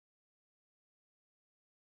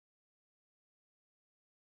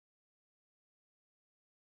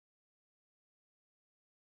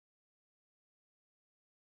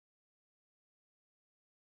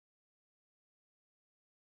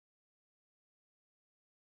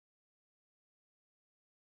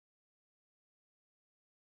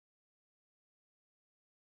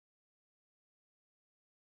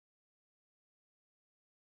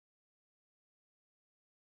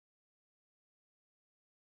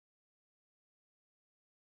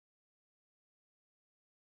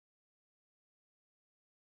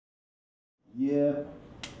Yep,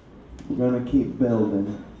 we're gonna keep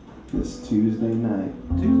building this Tuesday night.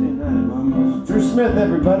 Tuesday night, Momo. Drew Smith,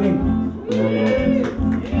 everybody. Yeah.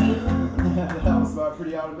 That was about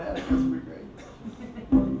pretty automatic. That was pretty great.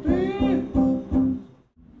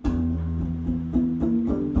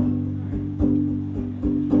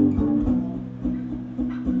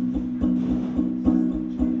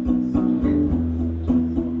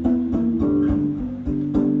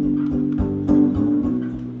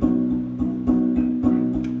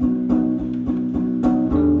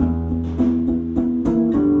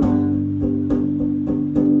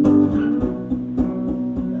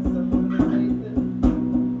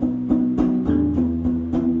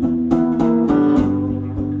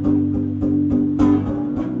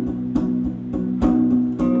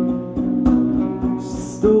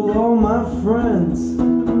 Stole all my friends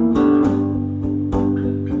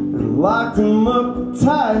and locked them up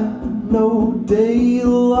tight. No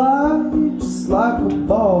daylight, just like a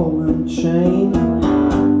ball and chain.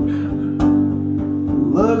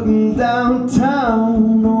 Looking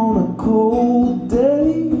downtown on a cold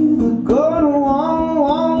day, they're going a long,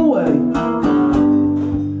 long way.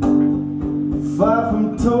 Far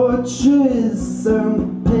from torches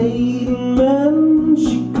and paid men,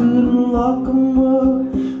 she couldn't lock them up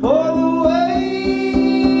all the way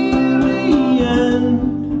to the end.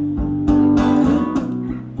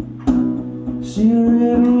 She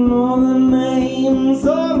written all the names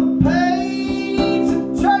on a page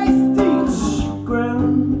and traced each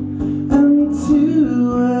ground and to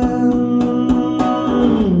end.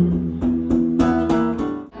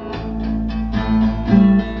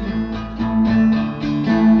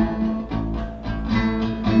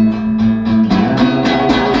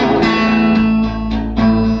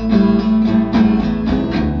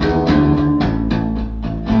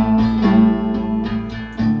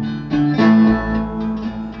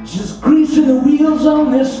 Greasing the wheels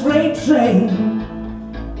on this freight train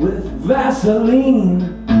with Vaseline.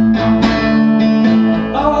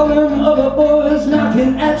 All them other boys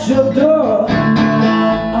knocking at your door,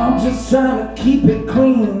 I'm just trying to keep it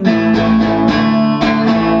clean.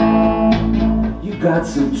 You got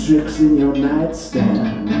some tricks in your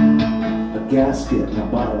nightstand, a gasket and a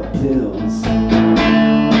bottle of pills.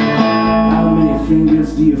 How many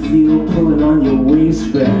fingers do you feel pulling on your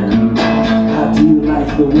waistband? How do you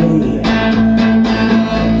like the way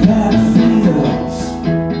that feels?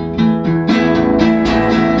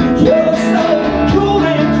 You're so cool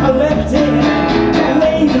and collected, the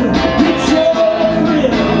way you get your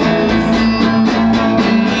thrills.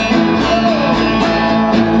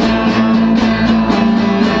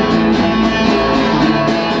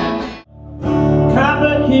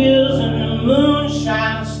 Copper hills and the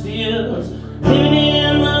moonshine stills, living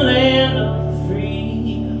in the land of the free.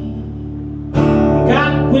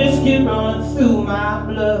 Got whiskey running through my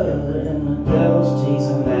blood and the devil's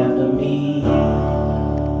chasing after me.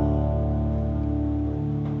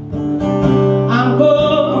 I'm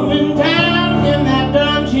going down in that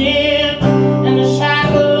dungeon and the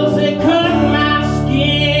shackles they cut my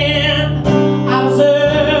skin. I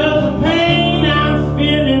observe the pain I'm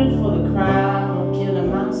feeling for the crime of killing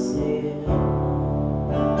myself.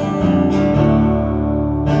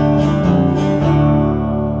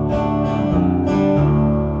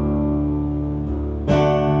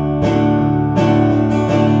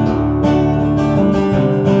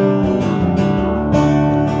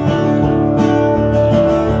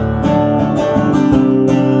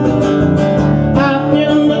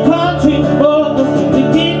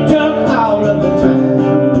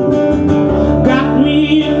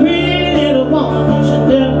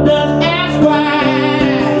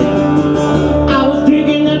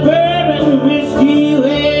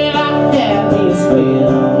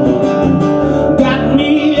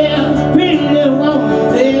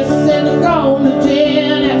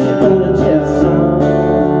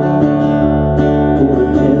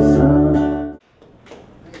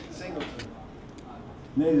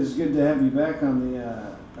 Nate, it's good to have you back on the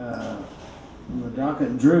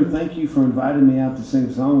docket. Drew, thank you for inviting me out to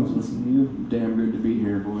sing songs with you. Damn good to be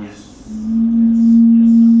here, boys.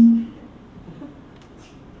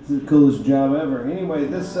 This is the coolest job ever. Anyway,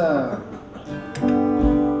 this so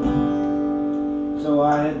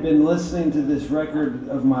I had been listening to this record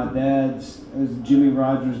of my dad's. It was Jimmy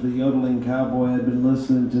Rogers, the Yodeling Cowboy. I had been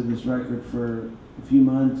listening to this record for a few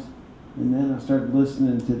months, and then I started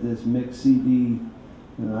listening to this mix CD.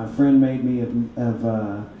 My friend made me of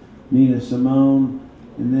Nina Simone,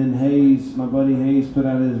 and then Hayes, my buddy Hayes, put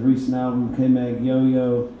out his recent album K-Mag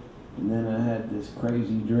Yo-Yo, and then I had this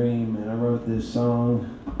crazy dream, and I wrote this song.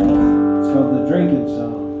 It's called The Drinking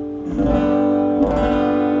Song.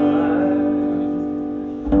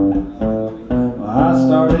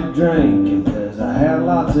 drinking 'cause I had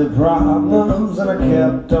lots of problems, and I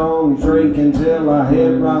kept on drinking till I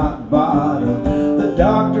hit rock bottom. The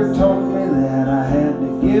doctor told me that I had to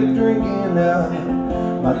give drinking up.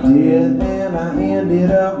 I did, and I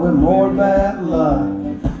ended up with more bad luck.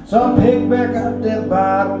 So I picked back up that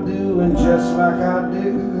bottle, doing just like I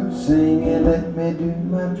do, singing, let me do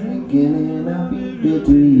my drinking and I'll be good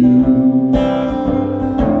to you.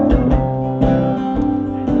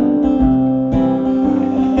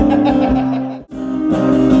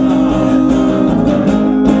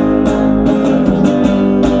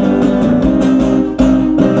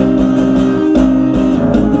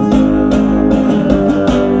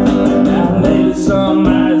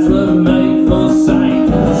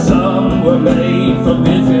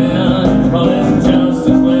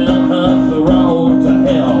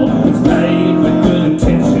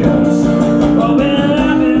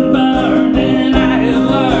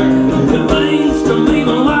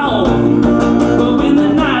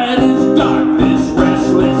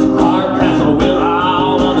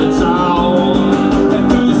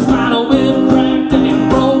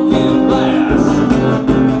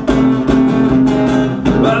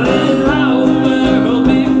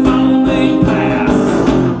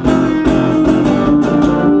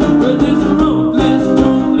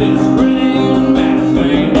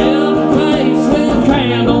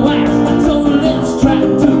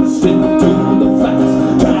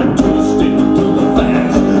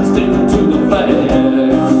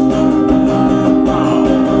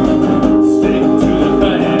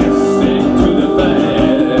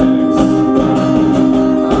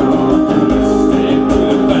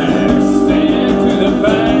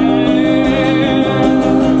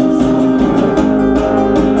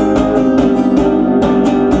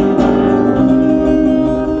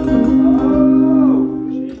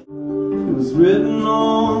 Written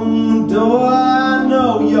on the door, I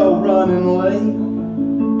know you're running late,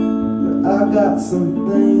 but I got some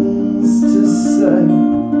things to say.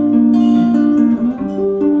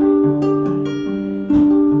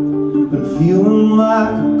 Been feeling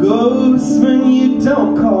like a ghost when you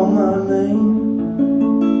don't call my name.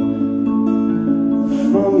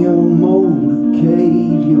 From your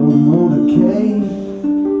motorcade,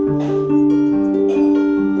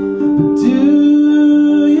 but do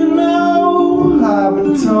I've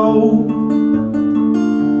been told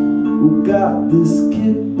we got this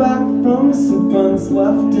kid back from some funds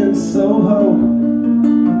left in Soho.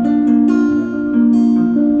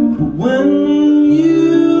 But when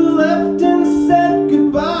you left and said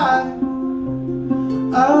goodbye,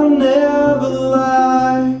 I'll never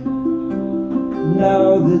lie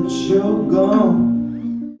now that you're gone.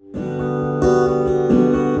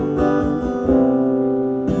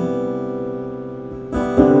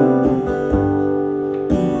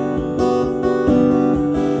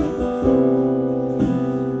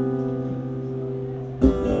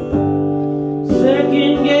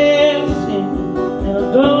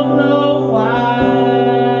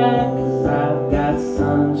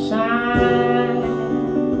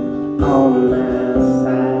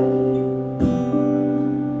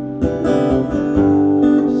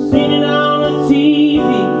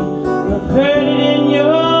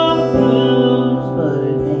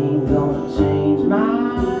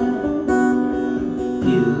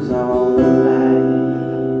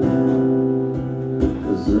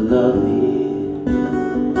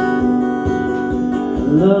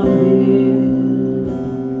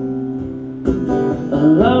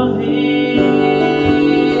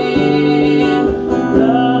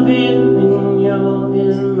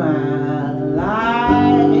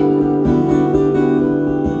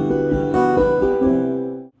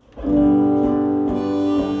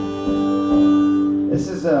 This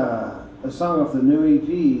is a song off the new EP.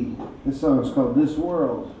 This song is called This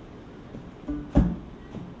World.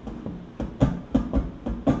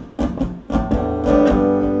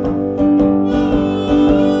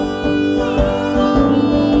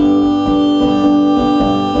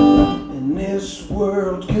 And this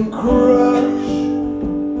world can crush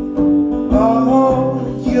all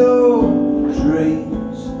your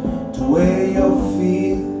dreams to where your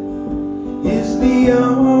fear is the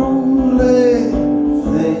only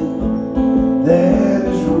thing that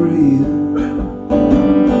is real.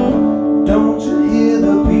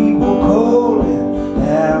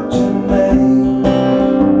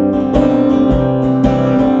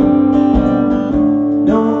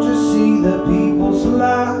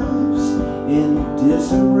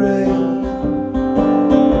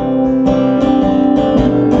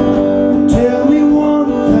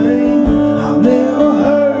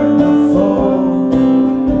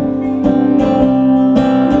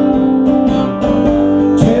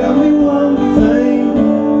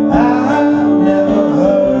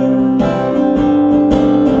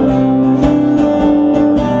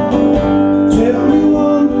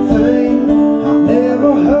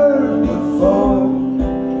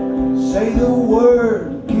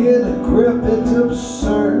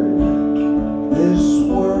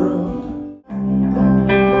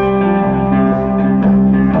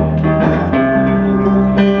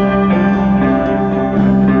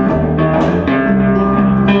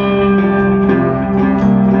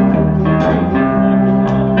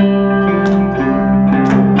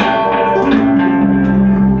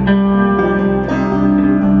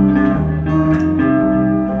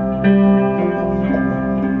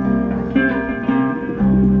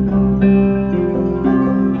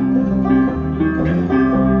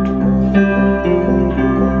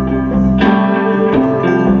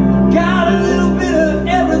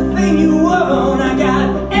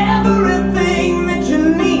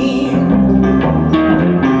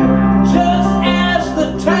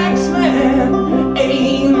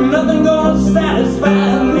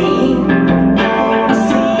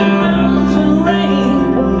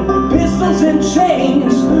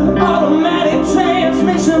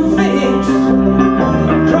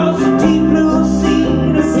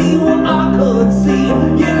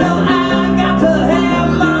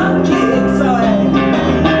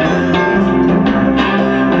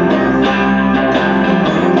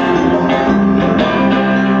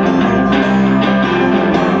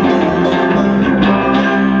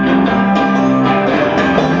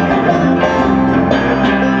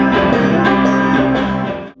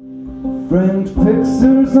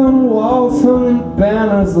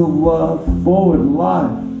 a forward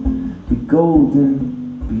life. Be golden,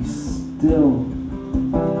 be still.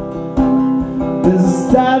 There's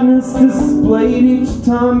a sadness displayed each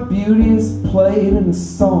time beauty is played in a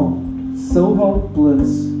song so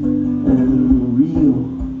hopeless and real.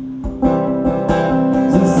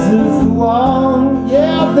 This is long,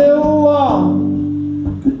 yeah, they're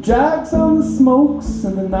long. The drags on the smokes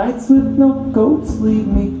and the nights with no coats leave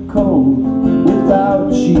me cold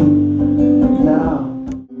without you now.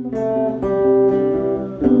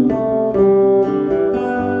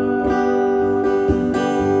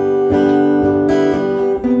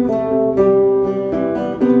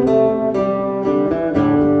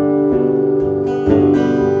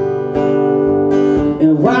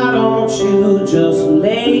 And why don't you just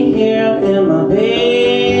lay here in my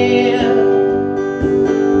bed?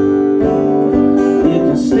 You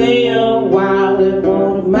can stay a while, it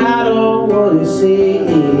won't matter what it says.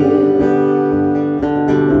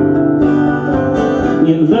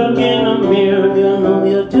 You look in the mirror, you know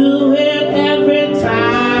you do it every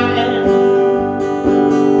time.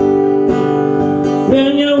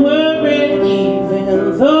 When you worry, even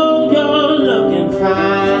though you're looking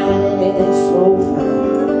fine, so fine.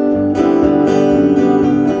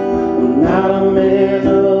 Not a man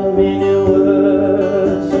of many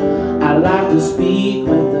words, I like to speak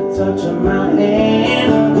with the touch of my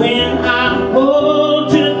hand. When I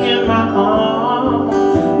hold you in my arms,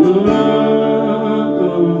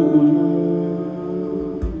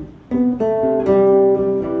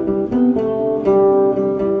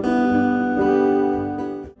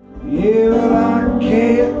 Yeah, well, I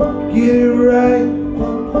can't get it right.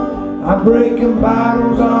 I'm breaking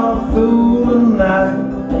bottles all through the night.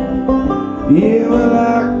 Yeah, well,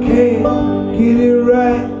 I can't get it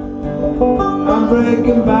right. I'm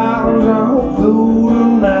breaking bottles all through the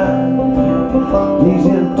night. These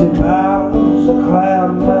empty bottles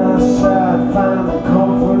cloud my side. Find the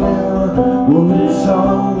comfort in a woman's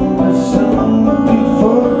song that's soon be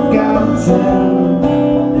forgotten.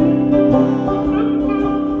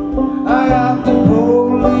 I got the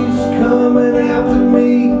police coming after me.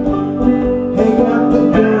 They got the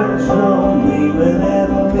guns from aiming at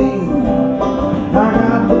me. I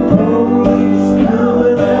got the police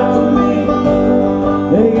coming after me.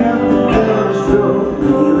 They got the guns from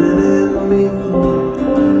aiming at me.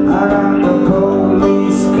 I got the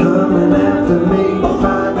police coming after me.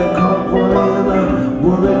 Find a comfort in a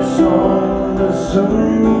worried song that's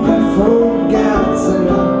soon be forgotten.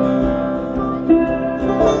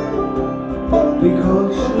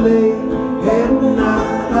 Because late at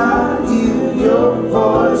night I hear your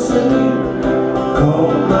voice and you call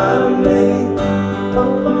my name.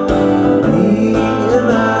 Me and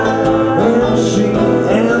I and she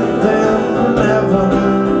and them never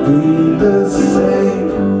be the same.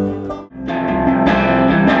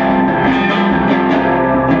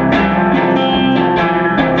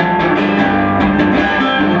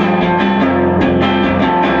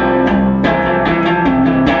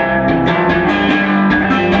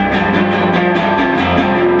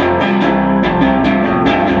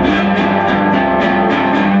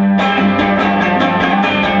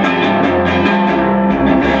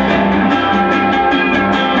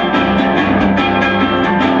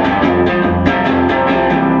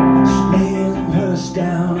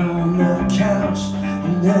 down on the couch,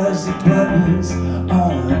 and there's the buttons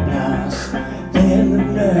on the blouse, then the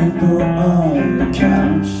nipple on the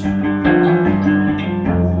couch.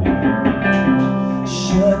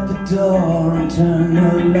 Shut the door and turn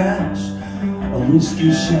the latch. A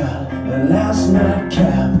whiskey shot, a last night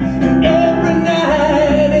cap.